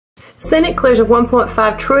Senate clears a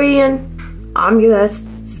 $1.5 trillion omnibus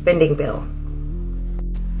spending bill.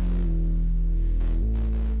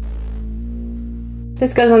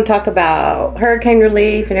 This goes on to talk about hurricane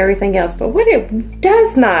relief and everything else, but what it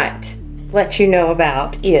does not let you know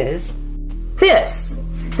about is this,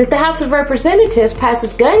 that the House of Representatives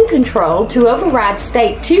passes gun control to override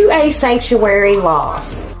state 2A sanctuary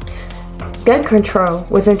laws. Gun control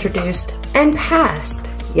was introduced and passed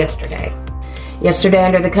yesterday. Yesterday,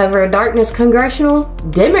 under the cover of darkness, congressional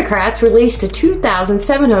Democrats released a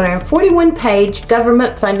 2,741-page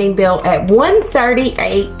government funding bill at 1:30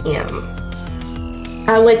 a.m.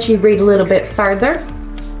 I'll let you read a little bit further.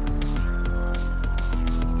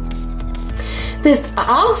 This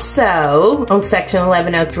also, on Section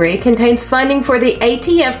 1103, contains funding for the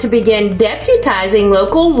ATF to begin deputizing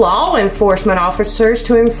local law enforcement officers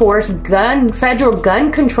to enforce federal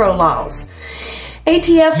gun control laws.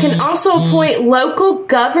 ATF can also appoint local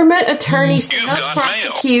government attorneys to help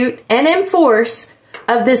prosecute and enforce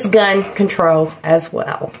of this gun control as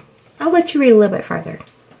well. I'll let you read a little bit further.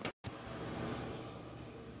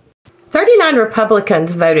 39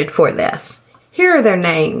 Republicans voted for this. Here are their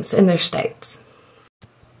names and their states.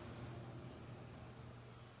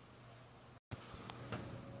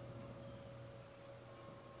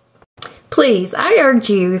 Please, I urge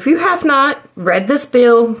you, if you have not read this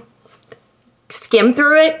bill, skim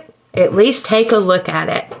through it, at least take a look at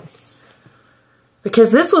it.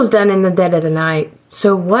 Because this was done in the dead of the night.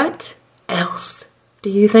 So what else do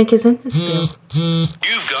you think is in this bill?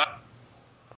 You've got